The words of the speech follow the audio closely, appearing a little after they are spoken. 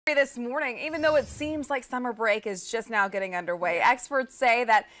This morning, even though it seems like summer break is just now getting underway, experts say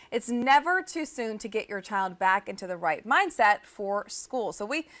that it's never too soon to get your child back into the right mindset for school. So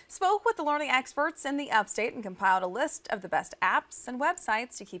we spoke with the learning experts in the upstate and compiled a list of the best apps and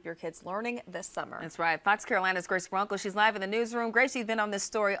websites to keep your kids learning this summer. That's right. Fox Carolina's Grace Runkel, she's live in the newsroom. Grace, you've been on this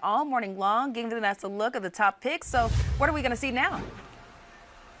story all morning long, giving us a look at the top picks. So what are we going to see now?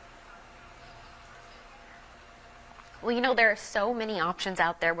 Well, you know, there are so many options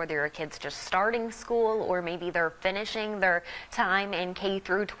out there, whether your kid's just starting school or maybe they're finishing their time in K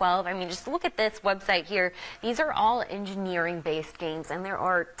through 12. I mean, just look at this website here. These are all engineering-based games, and there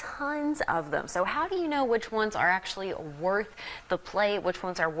are tons of them. So how do you know which ones are actually worth the play, which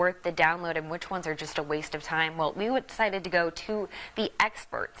ones are worth the download, and which ones are just a waste of time? Well, we decided to go to the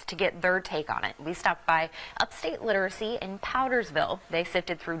experts to get their take on it. We stopped by Upstate Literacy in Powdersville. They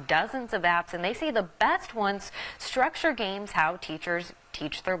sifted through dozens of apps, and they say the best ones structure games how teachers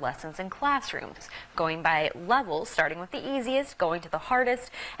teach their lessons in classrooms, going by levels, starting with the easiest, going to the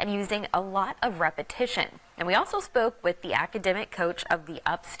hardest, and using a lot of repetition. And we also spoke with the academic coach of the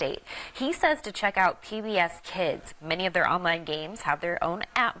Upstate. He says to check out PBS Kids. Many of their online games have their own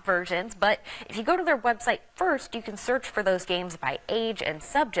app versions, but if you go to their website first, you can search for those games by age and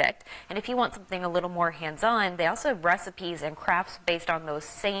subject. And if you want something a little more hands-on, they also have recipes and crafts based on those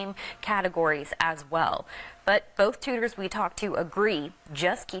same categories as well. But both tutors we talked to agree,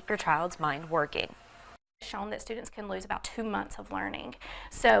 just keep your child's mind working. Shown that students can lose about 2 months of learning.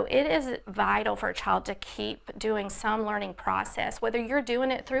 So it is vital for a child to keep doing some learning process, whether you're doing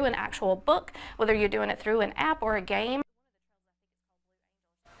it through an actual book, whether you're doing it through an app or a game.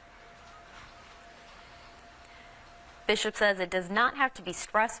 Bishop says it does not have to be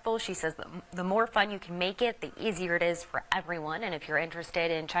stressful. She says the more fun you can make it, the easier it is for everyone. And if you're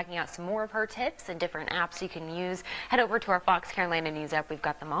interested in checking out some more of her tips and different apps you can use, head over to our Fox Carolina News app. We've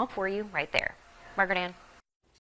got them all for you right there. Margaret Ann.